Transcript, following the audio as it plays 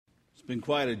Been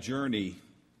quite a journey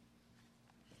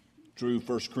through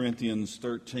 1 Corinthians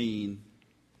 13.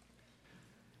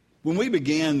 When we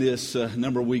began this a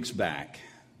number of weeks back,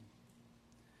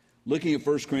 looking at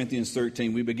 1 Corinthians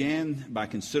 13, we began by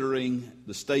considering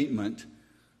the statement,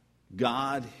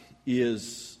 God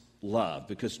is love,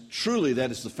 because truly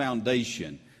that is the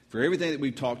foundation for everything that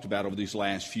we've talked about over these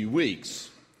last few weeks.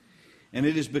 And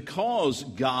it is because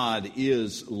God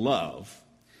is love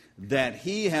that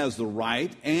He has the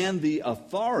right and the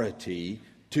authority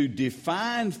to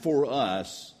define for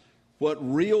us what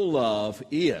real love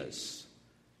is.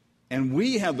 And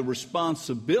we have the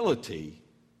responsibility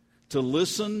to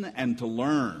listen and to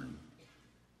learn,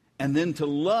 and then to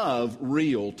love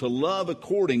real, to love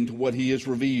according to what He has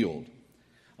revealed.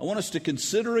 I want us to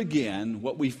consider again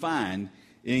what we find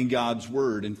in God's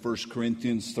Word in 1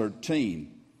 Corinthians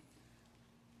 13.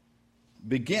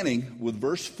 Beginning with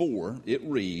verse 4, it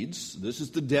reads, this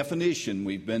is the definition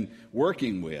we've been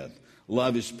working with.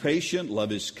 Love is patient,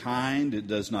 love is kind, it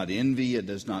does not envy, it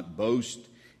does not boast,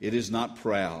 it is not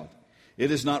proud. It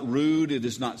is not rude, it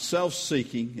is not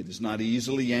self-seeking, it is not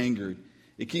easily angered.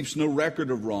 It keeps no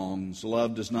record of wrongs.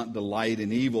 Love does not delight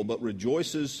in evil, but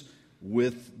rejoices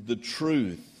with the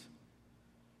truth.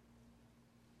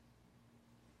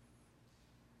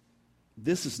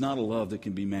 This is not a love that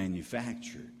can be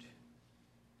manufactured.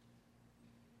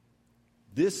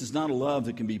 This is not a love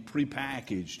that can be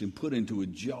prepackaged and put into a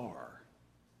jar.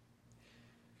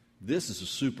 This is a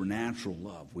supernatural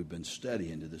love we've been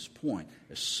studying to this point.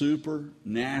 A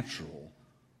supernatural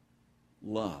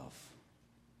love.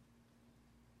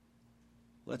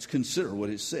 Let's consider what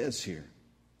it says here.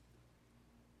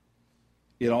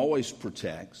 It always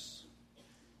protects,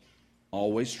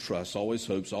 always trusts, always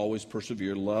hopes, always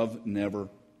perseveres. Love never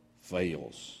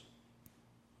fails.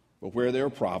 But where there are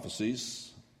prophecies,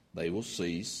 they will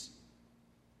cease.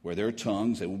 Where there are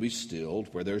tongues, they will be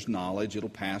stilled. Where there's knowledge, it'll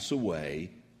pass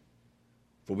away.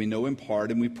 For we know in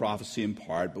part and we prophesy in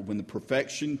part, but when the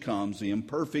perfection comes, the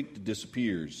imperfect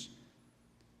disappears.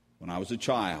 When I was a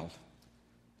child,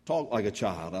 I talked like a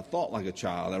child, I thought like a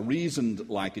child, I reasoned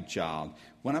like a child.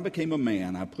 When I became a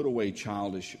man, I put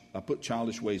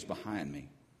childish ways behind me.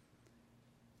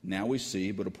 Now we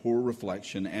see but a poor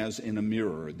reflection as in a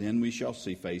mirror. Then we shall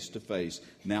see face to face.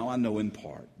 Now I know in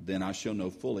part. Then I shall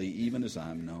know fully, even as I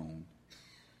am known.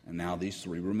 And now these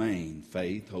three remain,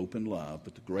 faith, hope, and love.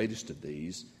 But the greatest of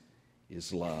these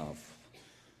is love.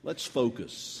 Let's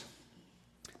focus.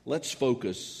 Let's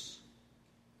focus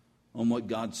on what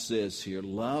God says here.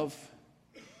 Love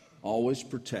always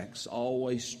protects,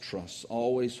 always trusts,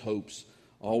 always hopes,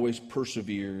 always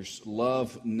perseveres.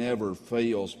 Love never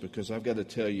fails, because I've got to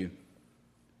tell you,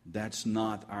 that's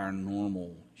not our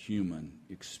normal human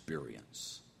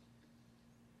experience.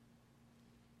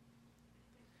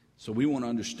 So we want to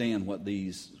understand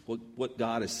what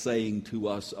God is saying to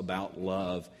us about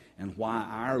love, and why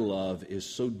our love is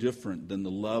so different than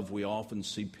the love we often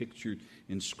see pictured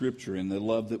in Scripture and the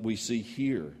love that we see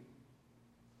here.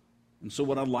 And so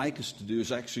what I'd like us to do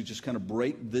is actually just kind of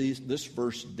break this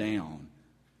verse down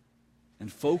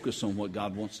and focus on what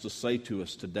God wants to say to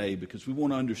us today, because we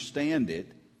want to understand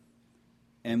it,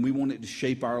 and we want it to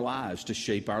shape our lives, to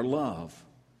shape our love.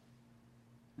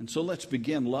 And so let's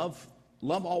begin. Love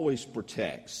always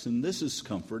protects, and this is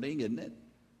comforting, isn't it?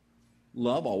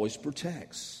 Love always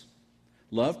protects.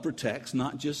 Love protects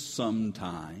not just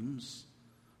sometimes,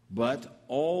 but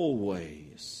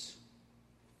always.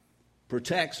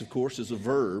 Protects, of course, is a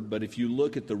verb, but if you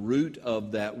look at the root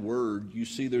of that word, you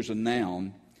see there's a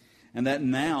noun. And that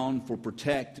noun for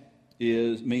protect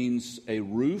means a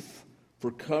roof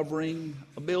for covering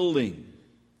a building.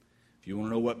 If you want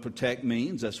to know what protect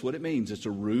means, that's what it means. It's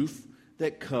a roof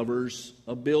that covers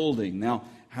a building. Now,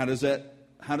 how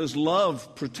does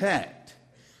love protect?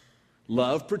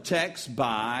 Love protects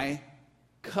by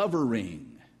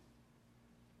covering.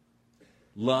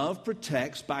 Love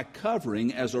protects by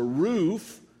covering, as a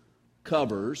roof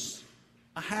covers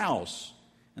a house.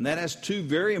 And that has two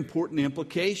very important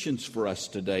implications for us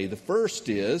today. The first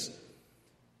is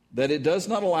that it does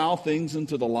not allow things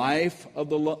into the life of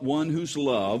the one who's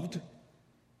loved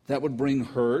that would bring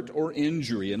hurt or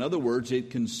injury. In other words,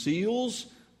 it conceals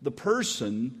the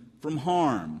person from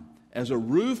harm. As a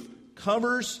roof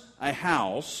covers a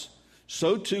house,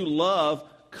 so too love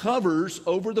covers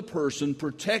over the person,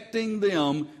 protecting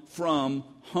them from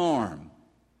harm.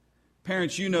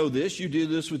 Parents, you know this. You do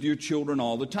this with your children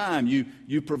all the time.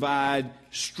 You provide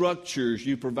structures,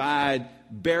 you provide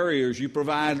barriers, you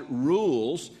provide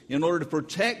rules in order to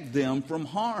protect them from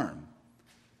harm.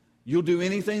 You'll do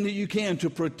anything that you can to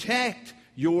protect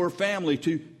your family,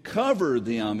 to cover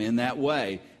them in that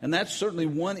way. And that's certainly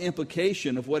one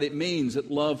implication of what it means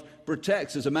that love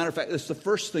protects. As a matter of fact, that's the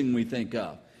first thing we think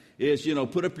of is,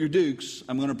 put up your dukes.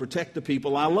 I'm going to protect the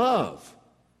people I love.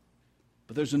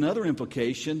 But there's another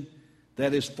implication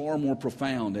that is far more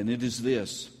profound, and it is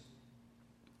this.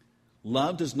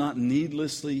 Love does not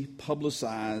needlessly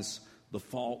publicize the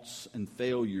faults and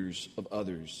failures of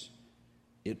others.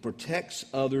 It protects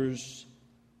others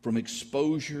from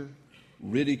exposure,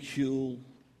 ridicule,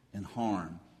 and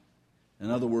harm. In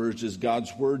other words, as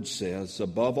God's Word says,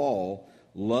 above all,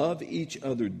 love each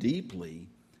other deeply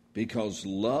because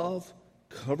love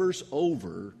covers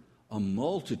over a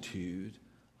multitude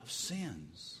of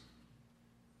sins.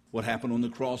 What happened on the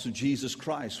cross of Jesus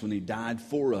Christ when He died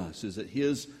for us is that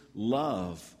His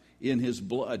love in His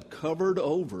blood covered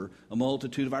over a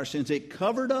multitude of our sins. It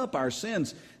covered up our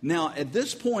sins. Now, at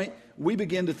this point, we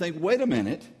begin to think, wait a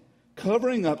minute,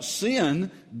 covering up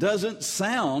sin doesn't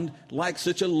sound like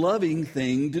such a loving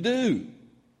thing to do.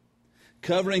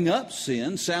 Covering up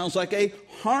sin sounds like a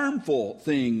harmful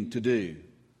thing to do.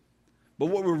 But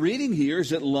what we're reading here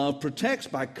is that love protects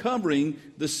by covering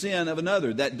the sin of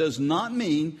another. That does not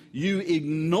mean you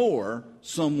ignore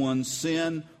someone's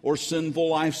sin or sinful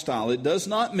lifestyle. It does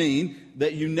not mean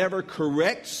that you never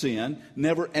correct sin,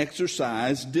 never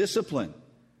exercise discipline.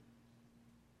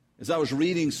 As I was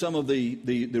reading some of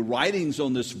the writings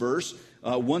on this verse,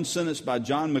 one sentence by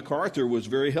John MacArthur was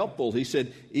very helpful. He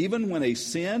said, even when a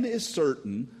sin is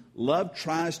certain, love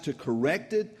tries to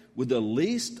correct it with the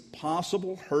least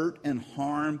possible hurt and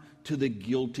harm to the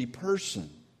guilty person.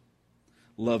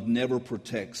 Love never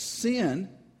protects sin,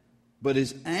 but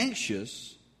is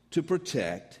anxious to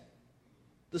protect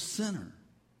the sinner.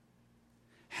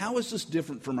 How is this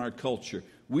different from our culture?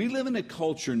 We live in a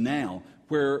culture now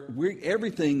where we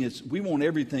want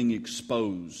everything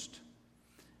exposed.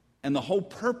 And the whole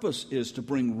purpose is to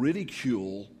bring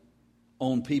ridicule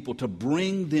on people, to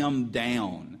bring them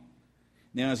down.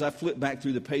 Now, as I flip back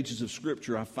through the pages of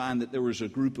Scripture, I find that there was a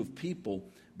group of people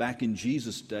back in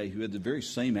Jesus' day who had the very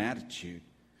same attitude,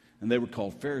 and they were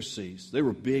called Pharisees. They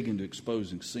were big into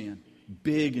exposing sin,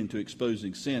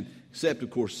 except, of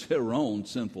course, their own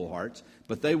sinful hearts,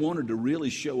 but they wanted to really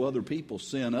show other people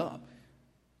sin up.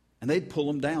 And they'd pull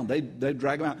them down. They'd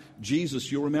drag them out. Jesus,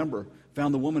 you'll remember,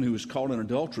 found the woman who was caught in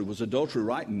adultery. Was adultery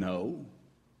right? No.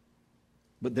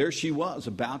 But there she was,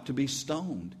 about to be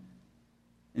stoned.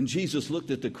 And Jesus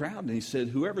looked at the crowd and He said,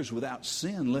 whoever's without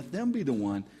sin, let them be the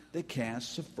one that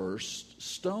casts the first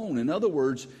stone. In other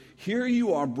words, here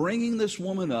you are bringing this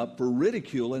woman up for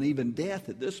ridicule and even death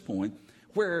at this point,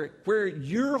 where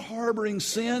you're harboring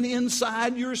sin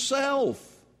inside yourself.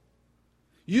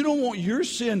 You don't want your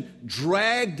sin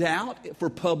dragged out for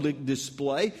public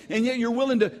display, and yet you're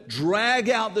willing to drag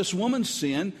out this woman's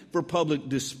sin for public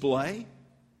display.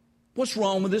 What's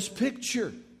wrong with this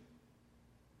picture?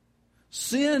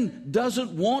 Sin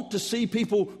doesn't want to see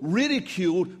people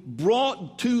ridiculed,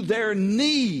 brought to their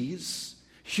knees,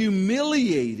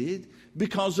 humiliated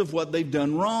because of what they've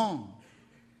done wrong.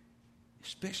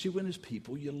 Especially when it's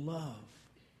people you love.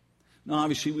 Now,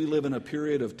 obviously, we live in a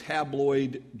period of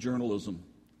tabloid journalism.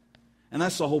 And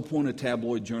that's the whole point of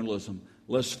tabloid journalism.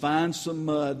 Let's find some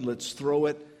mud, let's throw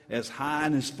it as high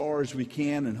and as far as we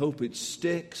can and hope it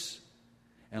sticks.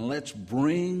 And let's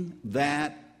bring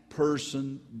that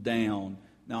person down.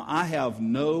 Now, I have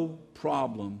no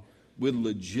problem with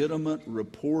legitimate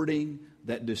reporting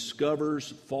that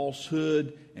discovers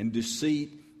falsehood and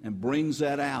deceit and brings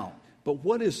that out. But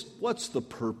what's the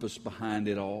purpose behind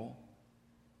it all?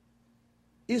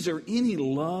 Is there any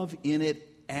love in it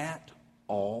at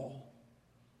all?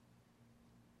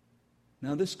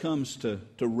 Now, this comes to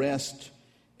rest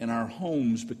in our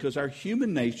homes because our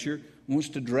human nature wants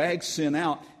to drag sin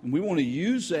out, and we want to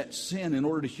use that sin in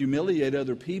order to humiliate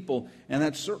other people, and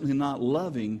that's certainly not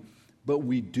loving, but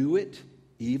we do it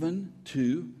even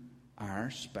to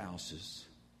our spouses.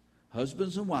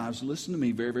 Husbands and wives, listen to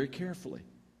me very, very carefully.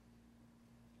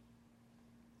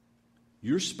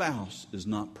 Your spouse is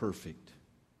not perfect,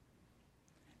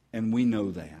 and we know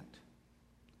that.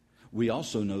 We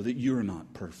also know that you're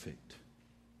not perfect.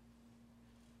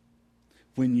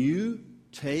 When you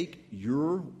take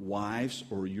your wife's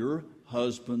or your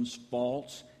husband's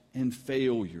faults and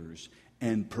failures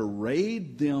and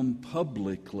parade them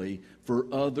publicly for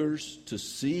others to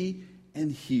see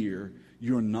and hear,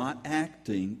 you're not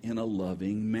acting in a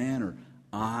loving manner.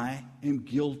 I am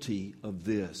guilty of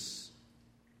this.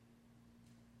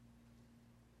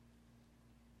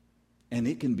 And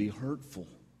it can be hurtful.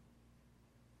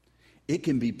 It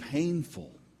can be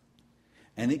painful.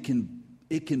 And it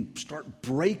can start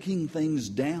breaking things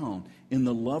down in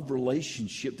the love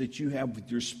relationship that you have with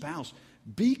your spouse.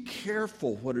 Be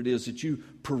careful what it is that you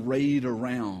parade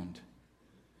around.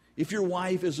 If your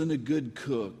wife isn't a good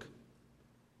cook,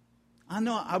 I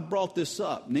know I brought this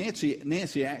up.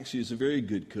 Nancy actually is a very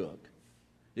good cook.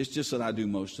 It's just that I do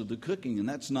most of the cooking, and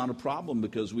that's not a problem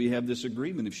because we have this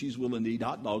agreement. If she's willing to eat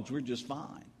hot dogs, we're just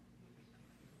fine.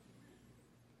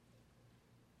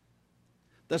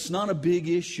 That's not a big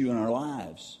issue in our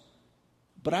lives.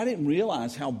 But I didn't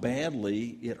realize how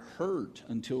badly it hurt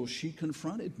until she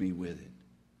confronted me with it.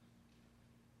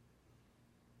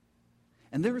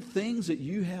 And there are things that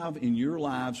you have in your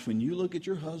lives when you look at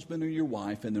your husband or your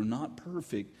wife, and they're not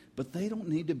perfect, but they don't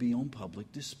need to be on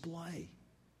public display.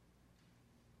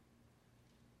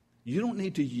 You don't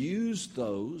need to use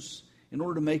those in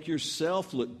order to make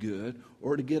yourself look good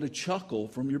or to get a chuckle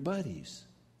from your buddies.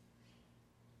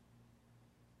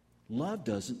 Love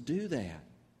doesn't do that.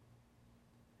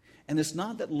 And it's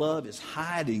not that love is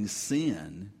hiding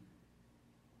sin.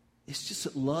 It's just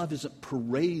that love isn't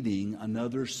parading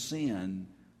another sin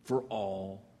for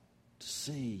all to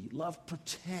see. Love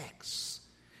protects.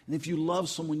 And if you love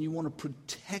someone, you want to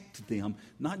protect them,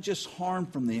 not just harm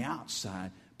from the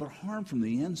outside, but harm from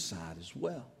the inside as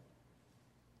well.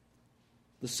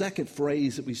 The second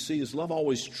phrase that we see is love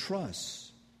always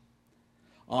trusts.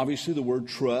 Obviously, the word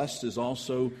trust is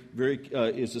also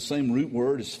is the same root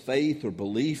word as faith or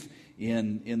belief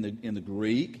in the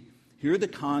Greek. Here the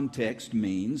context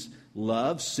means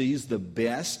love sees the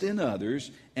best in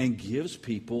others and gives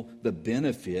people the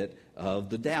benefit of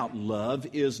the doubt. Love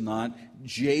is not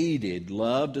jaded.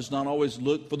 Love does not always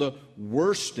look for the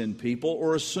worst in people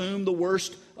or assume the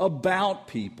worst about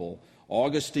people.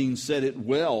 Augustine said it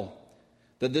well,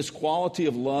 that this quality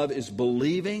of love is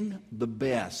believing the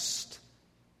best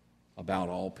about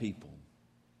all people.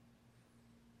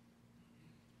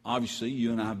 Obviously,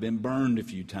 you and I have been burned a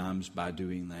few times by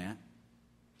doing that.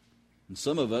 And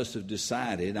some of us have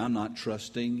decided, I'm not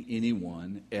trusting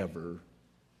anyone ever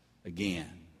again.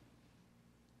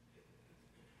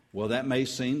 Well, that may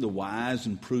seem the wise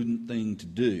and prudent thing to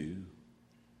do,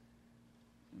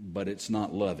 but it's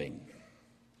not loving.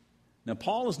 Now,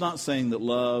 Paul is not saying that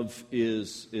love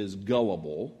is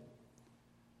gullible.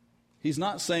 He's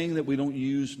not saying that we don't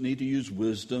need to use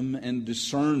wisdom and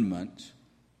discernment.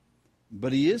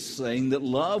 But he is saying that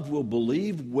love will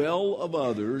believe well of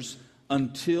others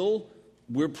until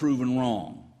we're proven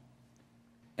wrong.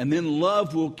 And then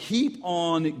love will keep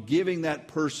on giving that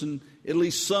person at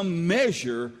least some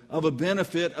measure of a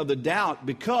benefit of the doubt,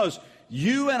 because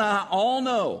you and I all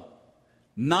know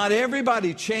not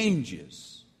everybody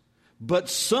changes, but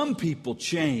some people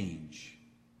change.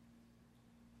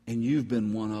 And you've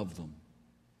been one of them.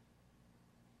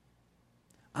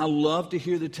 I love to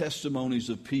hear the testimonies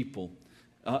of people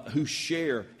who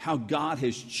share how God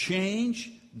has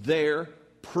changed their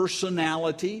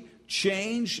personality,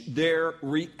 changed their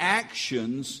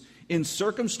reactions in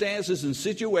circumstances and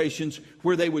situations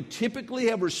where they would typically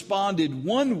have responded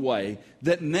one way,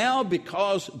 that now,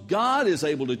 because God is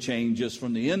able to change us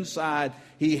from the inside,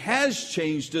 He has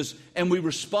changed us, and we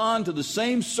respond to the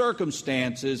same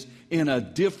circumstances in a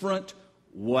different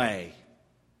way.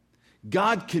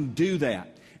 God can do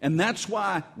that. And that's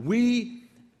why we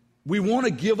want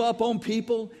to give up on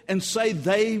people and say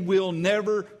they will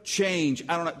never change.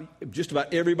 I don't know, just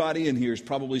about everybody in here has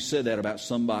probably said that about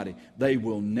somebody. They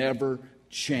will never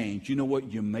change. You know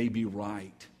what? You may be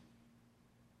right,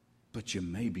 but you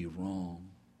may be wrong.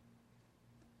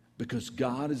 Because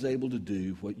God is able to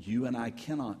do what you and I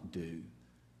cannot do,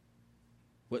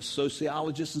 what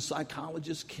sociologists and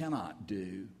psychologists cannot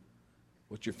do,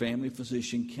 what your family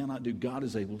physician cannot do. God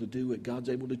is able to do it. God's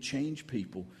able to change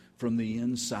people from the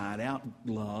inside out.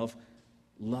 Love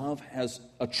has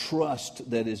a trust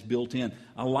that is built in.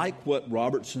 I like what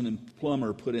Robertson and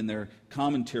Plummer put in their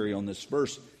commentary on this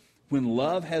verse. When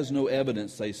love has no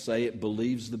evidence, they say, it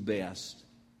believes the best.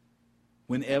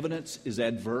 When evidence is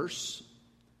adverse,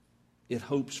 it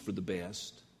hopes for the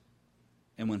best.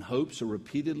 And when hopes are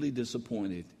repeatedly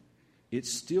disappointed, it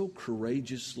still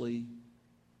courageously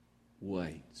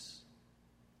waits,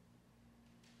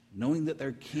 knowing that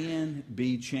there can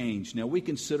be change. Now, we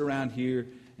can sit around here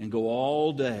and go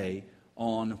all day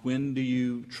on when do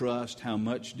you trust, how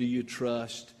much do you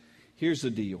trust. Here's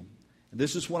the deal.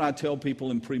 This is what I tell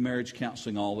people in pre-marriage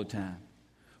counseling all the time.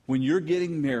 When you're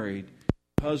getting married,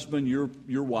 your husband,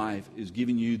 your wife is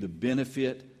giving you the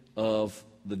benefit of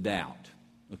the doubt.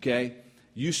 Okay?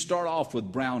 You start off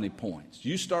with brownie points.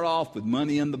 You start off with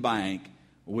money in the bank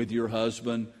with your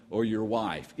husband or your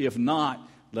wife. If not,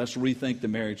 let's rethink the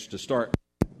marriage to start.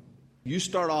 You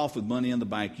start off with money in the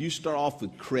bank. You start off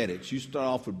with credits. You start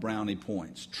off with brownie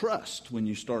points. Trust when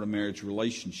you start a marriage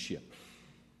relationship.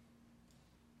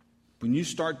 When you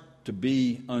start to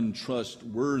be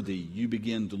untrustworthy, you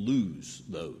begin to lose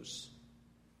those.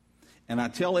 And I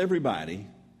tell everybody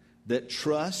that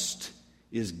trust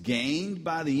is gained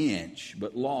by the inch,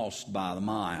 but lost by the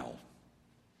mile.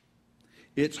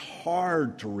 It's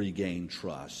hard to regain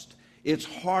trust. It's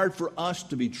hard for us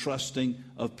to be trusting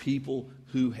of people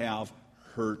who have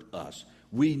hurt us.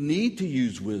 We need to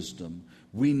use wisdom.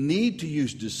 We need to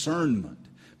use discernment.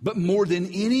 But more than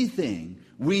anything,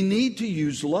 we need to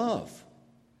use love.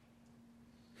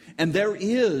 And there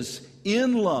is,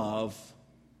 in love,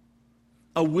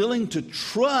 a willing to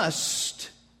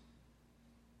trust,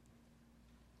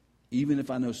 even if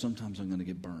I know sometimes I'm going to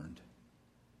get burned.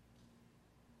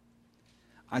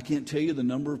 I can't tell you the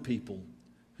number of people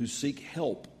who seek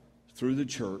help through the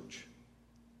church.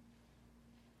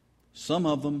 Some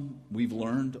of them we've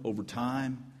learned over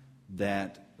time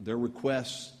that their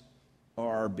requests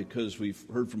are because we've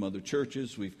heard from other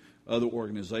churches, other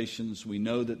organizations. We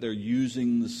know that they're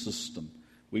using the system.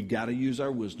 We've got to use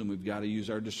our wisdom. We've got to use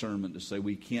our discernment to say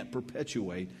we can't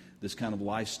perpetuate this kind of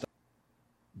lifestyle.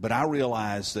 But I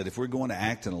realize that if we're going to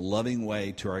act in a loving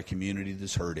way to our community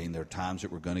that's hurting, there are times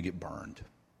that we're going to get burned.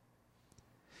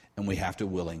 And we have to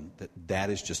be willing that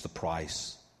is just the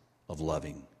price of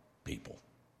loving people.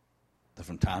 That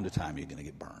from time to time you're going to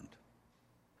get burned.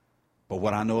 But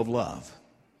what I know of love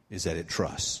is that it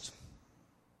trusts.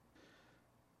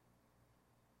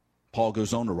 Paul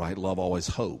goes on to write, love always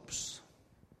hopes.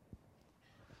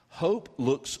 Hope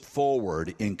looks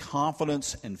forward in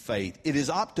confidence and faith. It is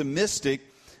optimistic,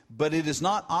 but it is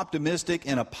not optimistic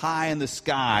in a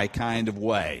pie-in-the-sky kind of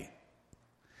way.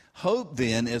 Hope,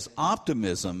 then, is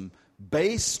optimism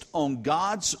based on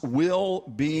God's will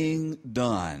being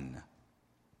done.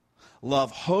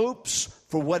 Love hopes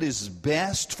for what is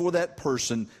best for that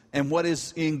person and what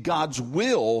is in God's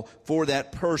will for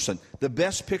that person. The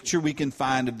best picture we can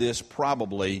find of this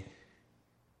probably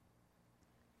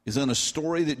is in a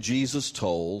story that Jesus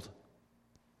told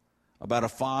about a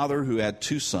father who had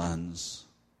two sons.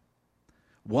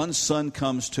 One son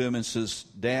comes to him and says,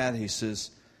 Dad, he says,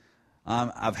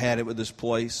 I've had it with this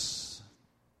place.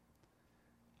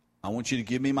 I want you to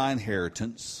give me my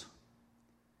inheritance,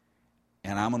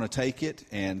 and I'm going to take it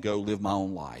and go live my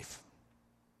own life.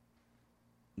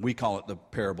 We call it the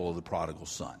parable of the prodigal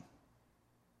son.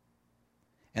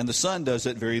 And the son does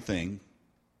that very thing.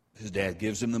 His dad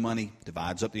gives him the money,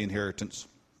 divides up the inheritance.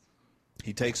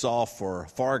 He takes off for a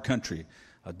far country,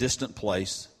 a distant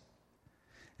place,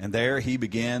 and there he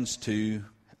begins to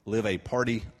live a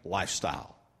party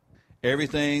lifestyle.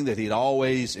 Everything that he'd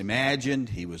always imagined,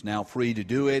 he was now free to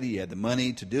do it. He had the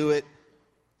money to do it.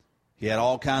 He had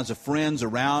all kinds of friends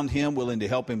around him willing to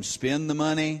help him spend the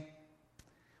money.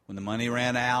 When the money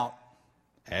ran out,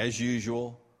 as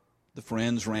usual, the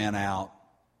friends ran out.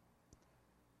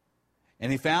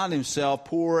 And he found himself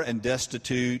poor and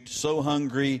destitute, so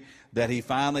hungry that he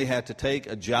finally had to take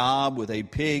a job with a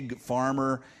pig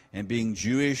farmer. And being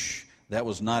Jewish, that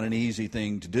was not an easy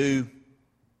thing to do.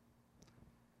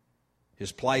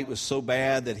 His plight was so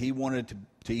bad that he wanted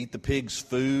to eat the pig's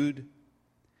food.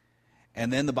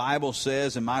 And then the Bible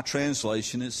says, in my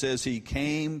translation, it says he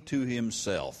came to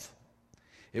himself.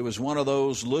 It was one of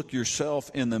those look yourself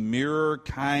in the mirror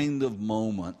kind of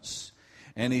moments.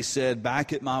 And he said,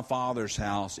 back at my father's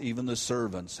house, even the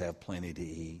servants have plenty to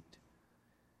eat.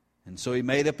 And so he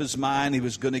made up his mind he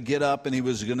was going to get up and he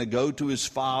was going to go to his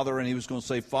father and he was going to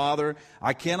say, Father,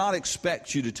 I cannot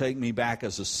expect you to take me back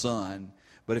as a son,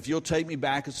 but if you'll take me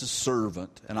back as a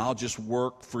servant and I'll just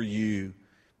work for you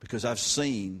because I've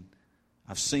seen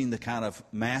the kind of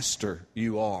master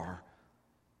you are,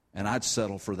 and I'd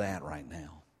settle for that right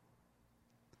now.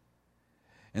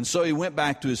 And so he went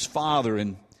back to his father,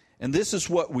 and this is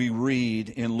what we read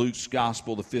in Luke's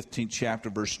Gospel, the 15th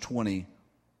chapter, verse 20.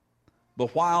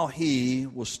 But while he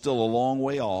was still a long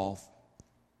way off,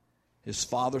 his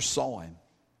father saw him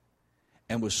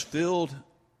and was filled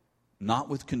not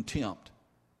with contempt,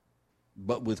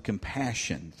 but with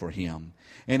compassion for him.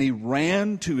 And he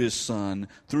ran to his son,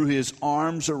 threw his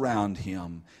arms around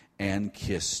him, and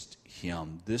kissed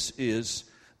him. This is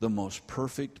the most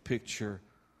perfect picture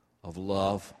of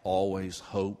love always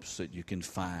hopes that you can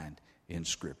find in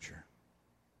Scripture.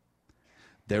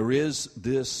 There is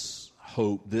this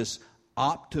hope, this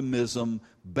optimism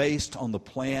based on the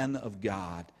plan of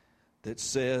God that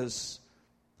says,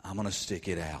 I'm going to stick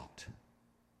it out.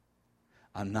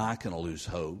 I'm not going to lose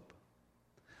hope.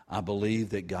 I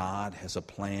believe that God has a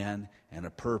plan and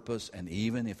a purpose, and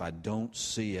even if I don't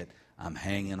see it, I'm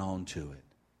hanging on to it.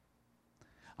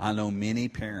 I know many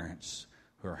parents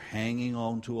who are hanging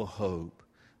on to a hope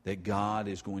that God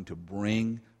is going to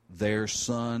bring their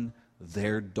son,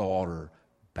 their daughter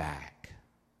back.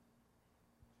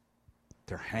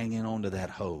 They're hanging on to that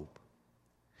hope.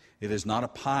 It is not a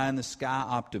pie-in-the-sky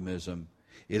optimism.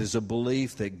 It is a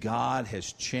belief that God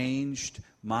has changed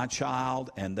my child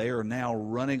and they are now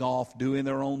running off doing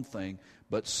their own thing,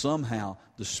 but somehow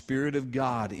the Spirit of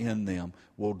God in them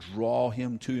will draw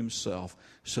him to himself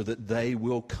so that they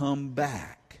will come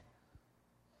back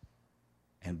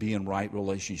and be in right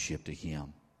relationship to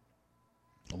him.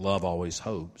 Love always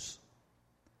hopes.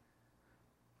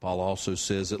 Paul also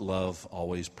says that love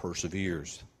always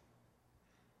perseveres.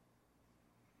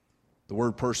 The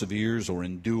word perseveres or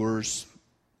endures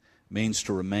means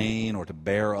to remain or to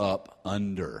bear up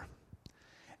under.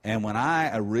 And when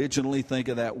I originally think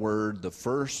of that word, the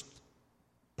first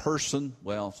person,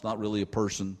 well, it's not really a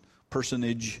person,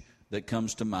 personage that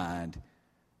comes to mind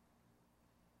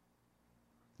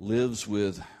lives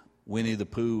with Winnie the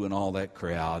Pooh and all that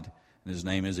crowd, and his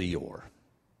name is Eeyore.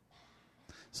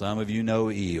 Some of you know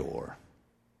Eeyore.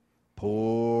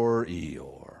 Poor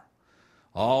Eeyore.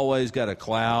 Always got a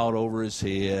cloud over his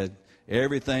head.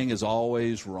 Everything is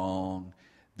always wrong.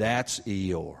 That's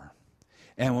Eeyore.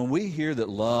 And when we hear that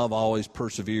love always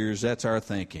perseveres, that's our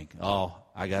thinking. Oh,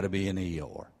 I got to be an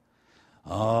Eeyore.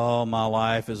 Oh, my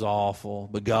life is awful,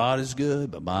 but God is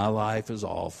good, but my life is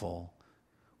awful.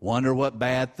 Wonder what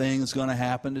bad thing's going to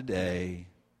happen today.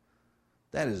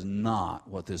 That is not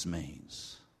what this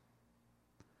means.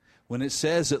 When it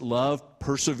says that love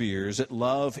perseveres, that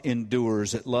love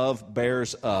endures, that love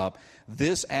bears up,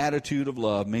 this attitude of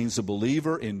love means the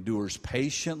believer endures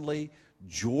patiently,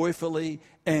 joyfully,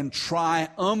 and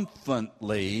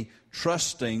triumphantly,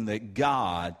 trusting that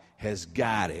God has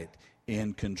got it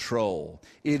in control.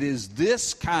 It is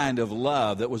this kind of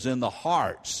love that was in the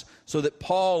hearts, so that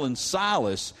Paul and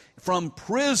Silas from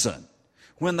prison,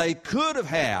 when they could have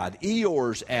had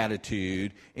Eeyore's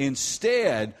attitude,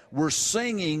 instead were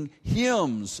singing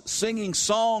hymns, singing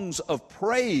songs of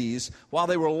praise while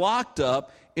they were locked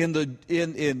up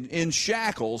in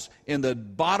shackles in the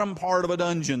bottom part of a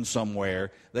dungeon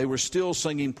somewhere. They were still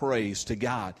singing praise to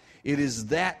God. It is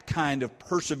that kind of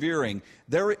persevering.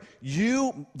 The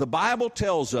Bible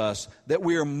tells us that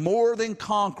we are more than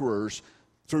conquerors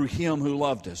through Him who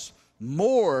loved us.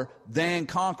 More than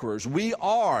conquerors. We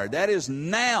are. That is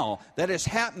now. That is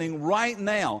happening right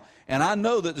now. And I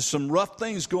know that there's some rough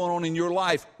things going on in your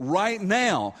life right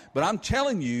now. But I'm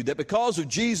telling you that because of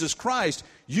Jesus Christ,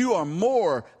 you are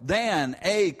more than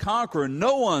a conqueror.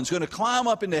 No one's going to climb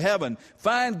up into heaven,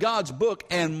 find God's book,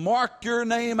 and mark your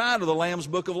name out of the Lamb's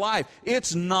book of life.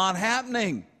 It's not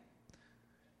happening.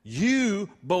 You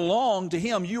belong to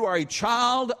Him. You are a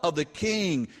child of the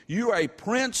King. You are a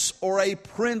prince or a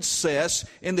princess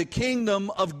in the kingdom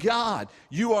of God.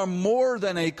 You are more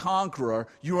than a conqueror.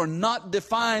 You are not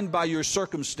defined by your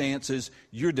circumstances.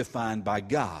 You're defined by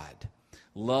God.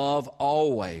 Love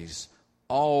always,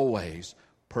 always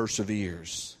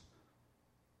perseveres.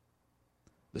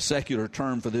 The secular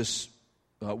term for this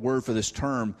word for this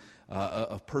term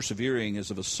of persevering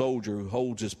is of a soldier who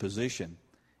holds his position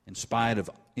in spite of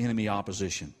enemy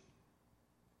opposition.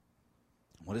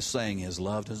 What it's saying is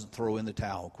love doesn't throw in the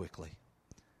towel quickly.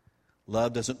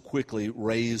 Love doesn't quickly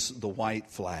raise the white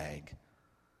flag.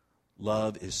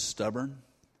 Love is stubborn.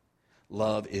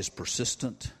 Love is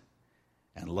persistent.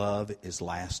 And love is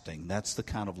lasting. That's the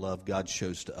kind of love God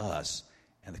shows to us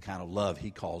and the kind of love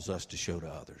He calls us to show to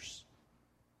others.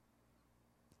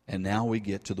 And now we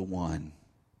get to the one.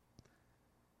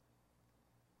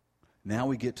 Now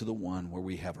we get to the one where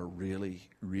we have a really,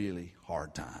 really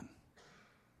hard time.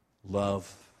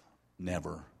 Love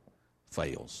never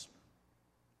fails.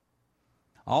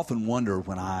 I often wonder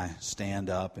when I stand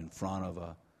up in front of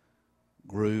a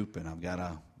group and I've got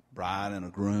a bride and a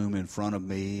groom in front of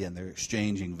me and they're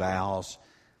exchanging vows.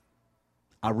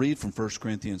 I read from 1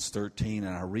 Corinthians 13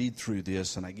 and I read through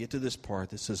this and I get to this part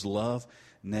that says love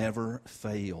never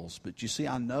fails. But you see,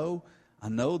 I know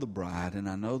the bride and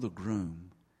I know the groom.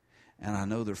 And I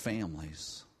know their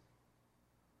families.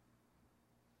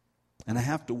 And I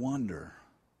have to wonder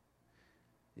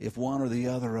if one or the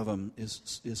other of them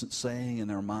isn't saying in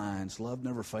their minds, love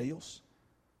never fails.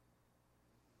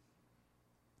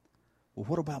 Well,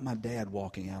 what about my dad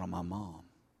walking out on my mom?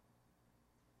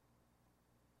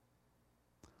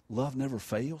 Love never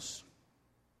fails.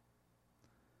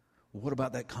 Well, what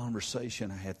about that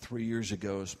conversation I had 3 years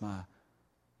ago as my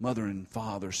mother and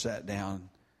father sat down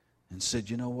and said,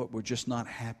 you know what, we're just not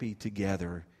happy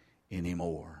together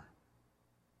anymore.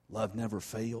 Love never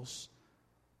fails.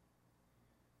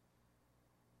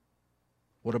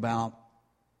 What about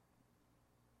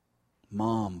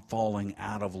mom falling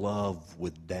out of love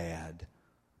with dad?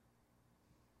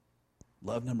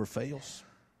 Love never fails.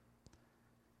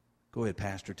 Go ahead,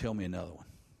 Pastor, tell me another one.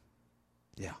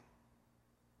 Yeah.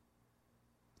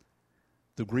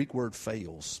 The Greek word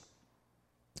fails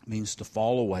means to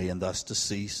fall away and thus to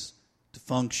cease to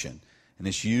function. And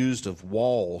it's used of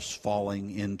walls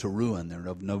falling into ruin. They're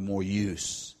of no more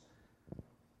use.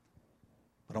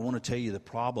 But I want to tell you the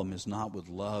problem is not with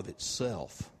love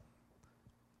itself.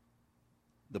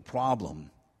 The problem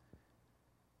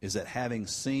is that having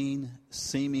seen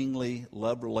seemingly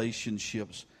love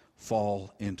relationships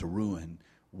fall into ruin,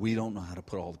 we don't know how to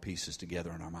put all the pieces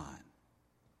together in our mind.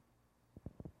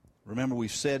 Remember,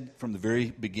 we've said from the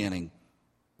very beginning,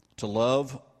 to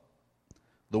love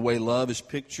the way love is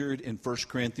pictured in 1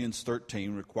 Corinthians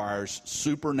 13 requires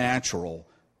supernatural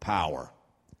power.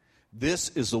 This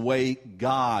is the way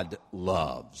God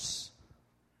loves.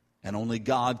 And only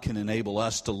God can enable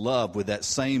us to love with that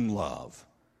same love.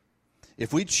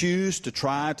 If we choose to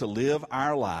try to live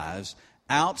our lives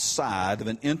outside of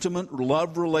an intimate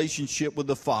love relationship with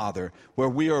the Father, where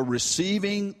we are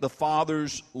receiving the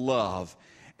Father's love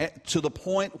to the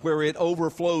point where it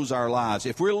overflows our lives,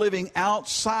 if we're living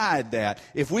outside that,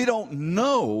 if we don't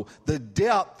know the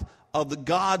depth of the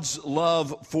God's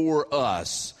love for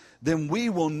us, then we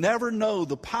will never know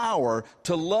the power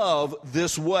to love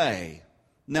this way.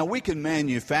 Now, we can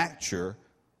manufacture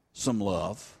some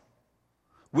love.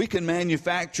 We can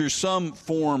manufacture some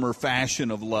form or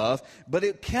fashion of love, but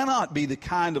it cannot be the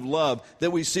kind of love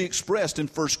that we see expressed in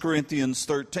 1 Corinthians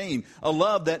 13. A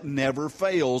love that never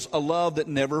fails, a love that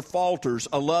never falters,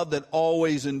 a love that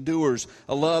always endures,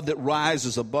 a love that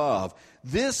rises above.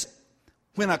 This,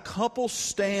 when a couple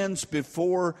stands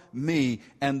before me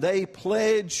and they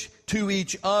pledge to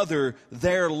each other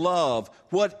their love,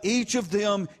 what each of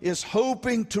them is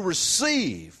hoping to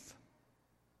receive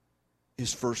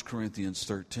is 1 Corinthians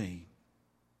 13.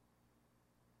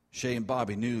 Shay and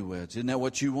Bobby, newlyweds, isn't that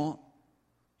what you want?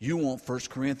 You want 1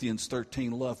 Corinthians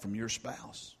 13 love from your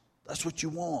spouse. That's what you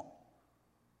want.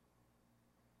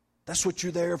 That's what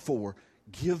you're there for.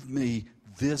 Give me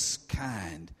this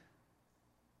kind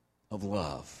of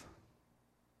love.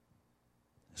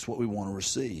 That's what we want to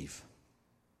receive.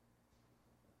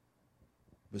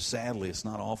 But sadly, it's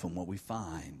not often what we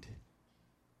find.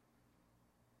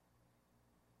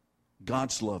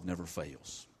 God's love never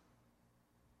fails.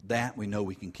 That we know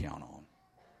we can count on.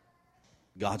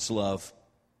 God's love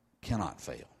cannot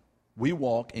fail. We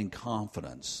walk in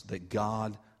confidence that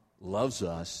God loves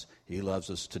us. He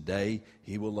loves us today.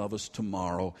 He will love us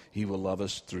tomorrow. He will love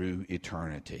us through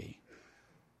eternity.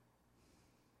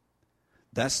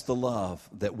 That's the love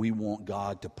that we want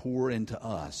God to pour into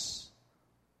us,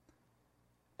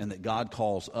 and that God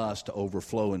calls us to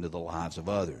overflow into the lives of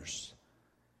others.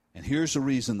 And here's the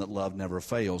reason that love never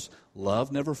fails.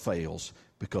 Love never fails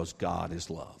because God is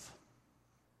love.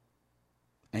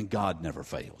 And God never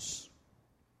fails.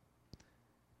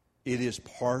 It is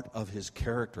part of His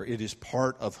character. It is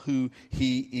part of who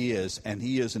He is. And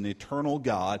He is an eternal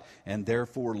God, and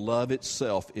therefore love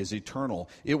itself is eternal.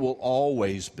 It will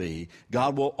always be.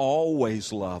 God will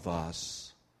always love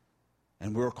us.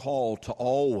 And we're called to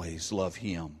always love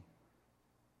Him.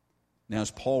 Now, as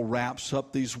Paul wraps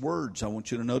up these words, I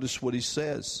want you to notice what he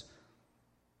says.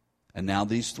 And now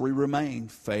these three remain: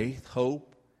 faith,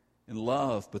 hope, and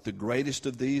love. But the greatest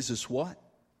of these is what?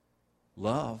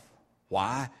 Love.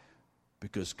 Why?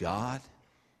 Because God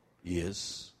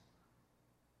is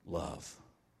love.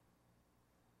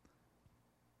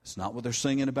 It's not what they're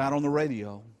singing about on the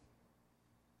radio.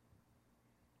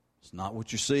 It's not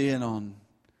what you're seeing on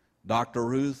Dr.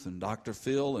 Ruth and Dr.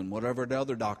 Phil and whatever the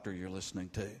other doctor you're listening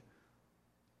to.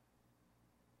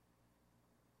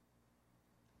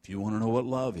 If you want to know what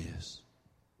love is,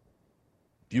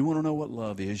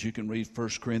 you can read 1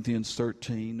 Corinthians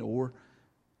 13, or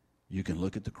you can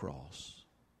look at the cross.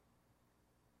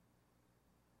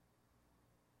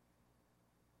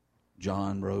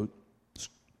 John wrote,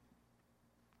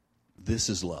 "This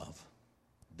is love.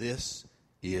 This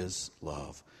is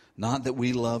love. Not that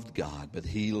we loved God, but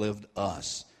He loved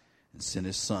us and sent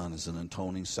His Son as an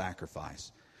atoning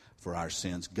sacrifice for our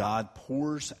sins." God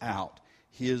pours out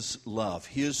His love,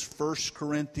 His 1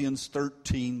 Corinthians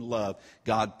 13 love.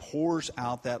 God pours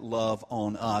out that love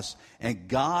on us, and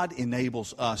God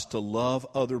enables us to love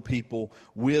other people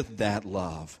with that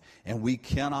love. And we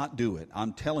cannot do it.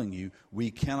 I'm telling you,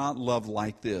 we cannot love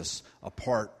like this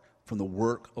apart from the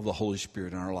work of the Holy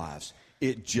Spirit in our lives.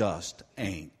 It just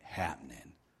ain't happening.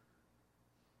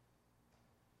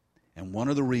 And one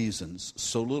of the reasons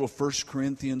so little 1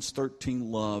 Corinthians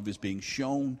 13 love is being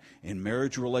shown in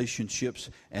marriage relationships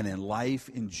and in life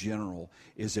in general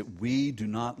is that we do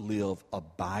not live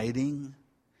abiding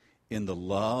in the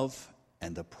love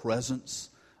and the presence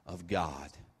of God.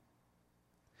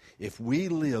 If we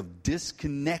live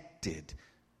disconnected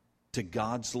to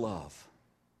God's love,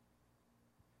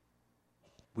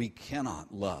 we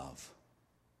cannot love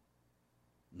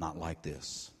not like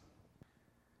this.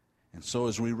 And so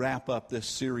as we wrap up this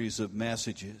series of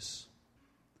messages,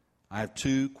 I have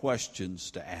 2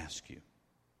 questions to ask you.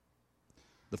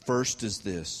 The first is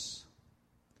this: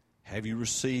 have you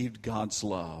received God's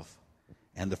love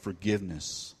and the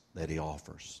forgiveness that He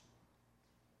offers?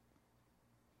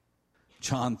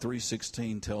 John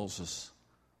 3:16 tells us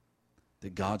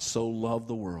that God so loved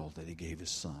the world that He gave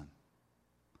His Son.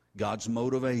 God's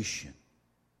motivation,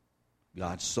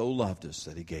 God so loved us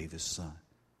that He gave His Son.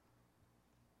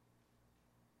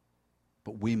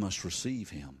 But we must receive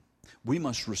Him. We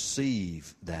must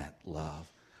receive that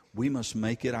love. We must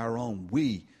make it our own.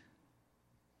 We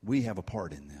have a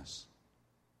part in this.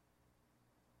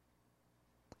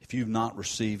 If you've not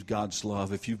received God's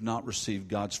love, if you've not received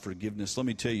God's forgiveness, let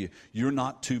me tell you, you're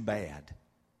not too bad.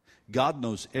 God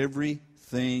knows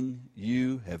everything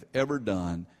you have ever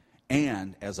done,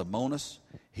 and as a bonus,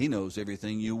 He knows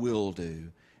everything you will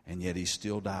do, and yet He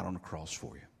still died on the cross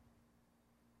for you.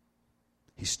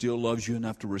 He still loves you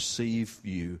enough to receive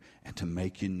you and to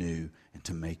make you new and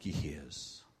to make you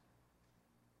His.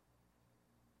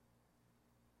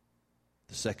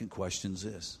 The second question is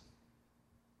this: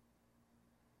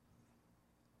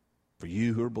 for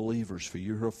you who are believers, for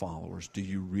you who are followers, do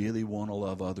you really want to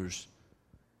love others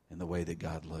in the way that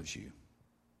God loves you?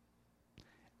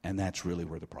 And that's really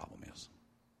where the problem is.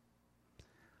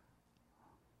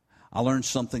 I learned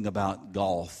something about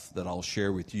golf that I'll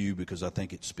share with you because I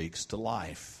think it speaks to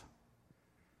life.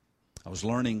 I was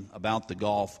learning about the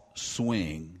golf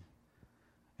swing,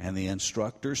 and the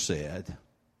instructor said,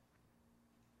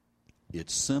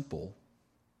 it's simple,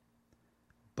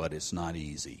 but it's not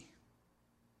easy.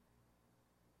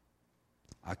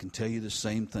 I can tell you the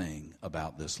same thing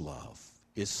about this love.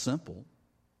 It's simple,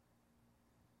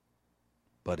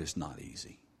 but it's not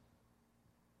easy.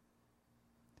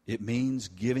 It means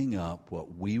giving up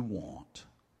what we want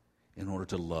in order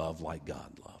to love like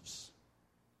God loves.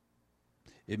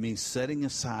 It means setting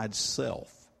aside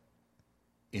self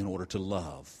in order to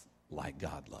love like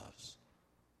God loves.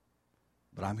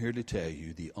 But I'm here to tell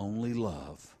you the only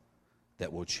love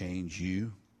that will change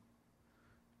you,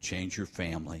 change your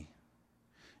family,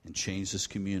 and change this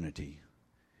community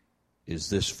is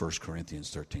this 1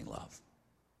 Corinthians 13 love.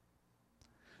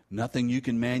 Nothing you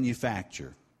can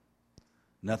manufacture,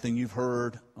 nothing you've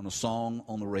heard on a song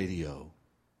on the radio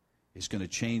is going to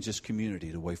change this community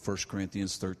the way 1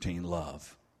 Corinthians 13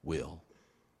 love will.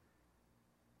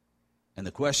 And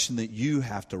the question that you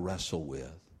have to wrestle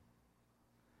with,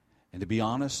 and to be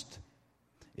honest,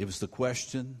 it was the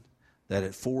question that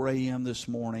at 4 a.m. this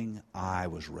morning I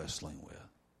was wrestling with.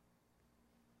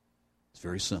 It's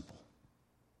very simple.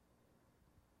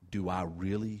 Do I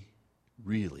really,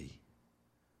 really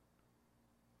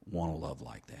want to love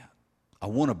like that? I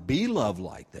want to be loved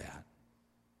like that.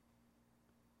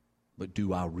 But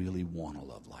do I really want to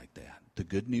love like that? The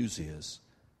good news is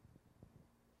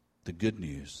that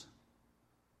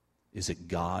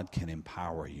God can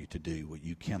empower you to do what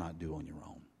you cannot do on your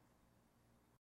own.